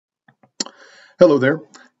Hello there.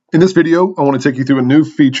 In this video, I want to take you through a new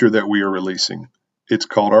feature that we are releasing. It's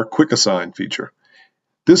called our Quick Assign feature.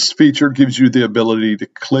 This feature gives you the ability to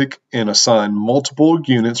click and assign multiple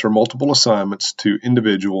units or multiple assignments to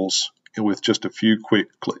individuals with just a few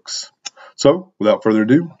quick clicks. So without further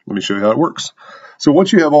ado, let me show you how it works. So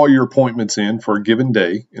once you have all your appointments in for a given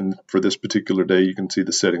day, and for this particular day, you can see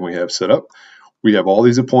the setting we have set up. We have all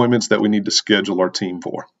these appointments that we need to schedule our team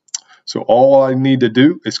for. So all I need to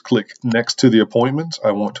do is click next to the appointments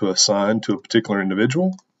I want to assign to a particular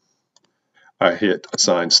individual. I hit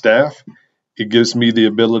Assign Staff. It gives me the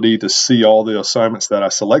ability to see all the assignments that I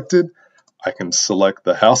selected. I can select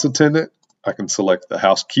the house attendant. I can select the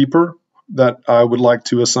housekeeper that I would like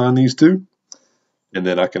to assign these to. And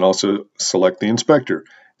then I can also select the inspector.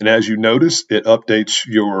 And as you notice, it updates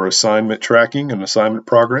your assignment tracking and assignment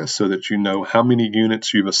progress so that you know how many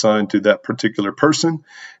units you've assigned to that particular person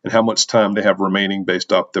and how much time they have remaining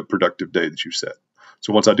based off the productive day that you set.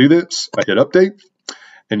 So once I do this, I hit update,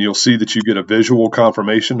 and you'll see that you get a visual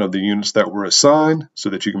confirmation of the units that were assigned so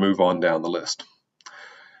that you can move on down the list.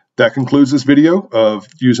 That concludes this video of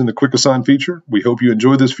using the Quick Assign feature. We hope you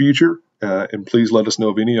enjoy this feature, and please let us know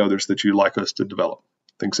of any others that you'd like us to develop.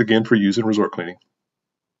 Thanks again for using Resort Cleaning.